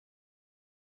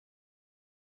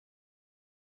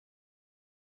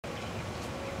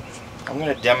I'm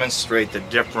going to demonstrate the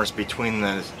difference between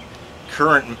the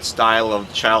current style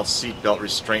of child seatbelt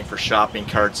restraint for shopping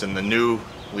carts and the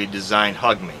newly designed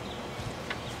HugMe.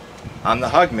 On the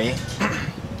HugMe,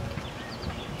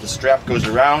 the strap goes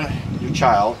around your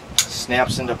child,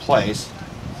 snaps into place,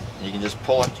 and you can just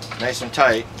pull it nice and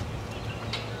tight,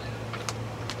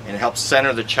 and it helps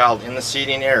center the child in the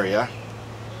seating area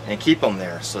and keep them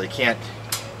there so they can't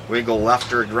wiggle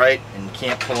left or right, and you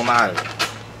can't pull them out of it.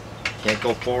 Can't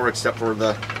go forward except for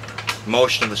the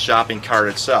motion of the shopping cart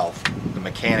itself, the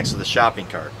mechanics of the shopping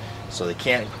cart. So they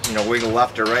can't, wiggle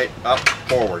left or right, up,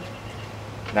 forward.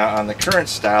 Now on the current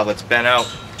style that's been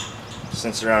out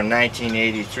since around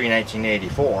 1983,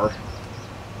 1984,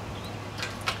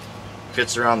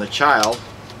 fits around the child,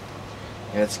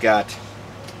 and it's got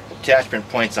attachment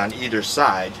points on either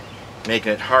side,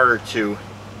 making it harder to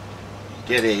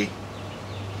get a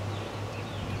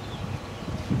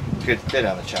good fit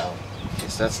on the child. Okay,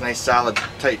 so that's a nice solid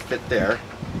tight fit there.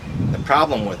 The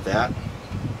problem with that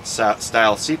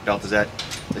style seatbelt is that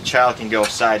the child can go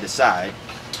side to side.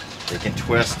 They can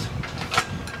twist,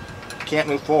 can't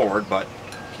move forward, but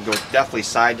can go definitely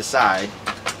side to side,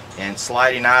 and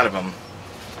sliding out of them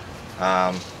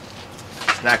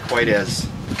it's not quite as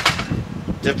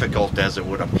difficult as it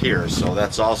would appear, so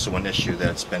that's also an issue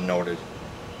that's been noted.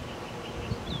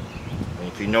 And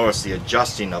if you notice, the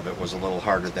adjusting of it was a little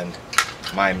harder than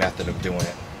my method of doing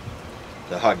it,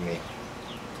 the HugMe.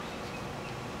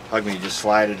 HugMe, you just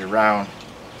slide it around,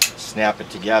 snap it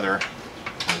together,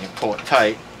 and you can pull it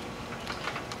tight,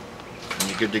 and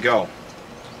you're good to go.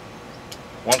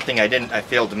 One thing I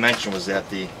failed to mention was that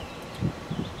you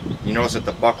notice that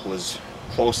the buckle is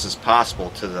close as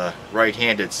possible to the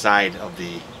right-handed side of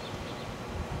the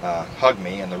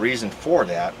HugMe, and the reason for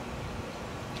that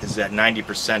is that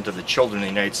 90% of the children in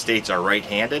the United States are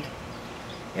right-handed,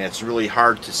 and it's really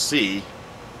hard to see,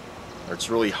 or it's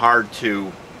really hard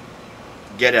to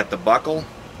get at the buckle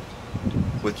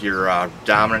with your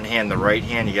dominant hand, the right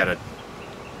hand. You got to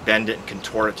bend it and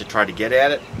contort it to try to get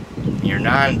at it. In your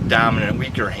non-dominant,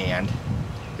 weaker hand,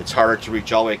 it's harder to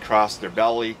reach all the way across their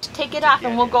belly. Take it off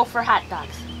and we'll go for hot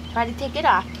dogs. Try to take it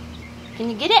off. Can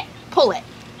you get it? Pull it.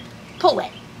 Pull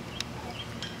it.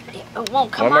 It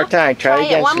won't come off. One more time. Try it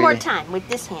again, one more sweetie. time with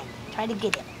this hand. Try to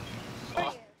get it.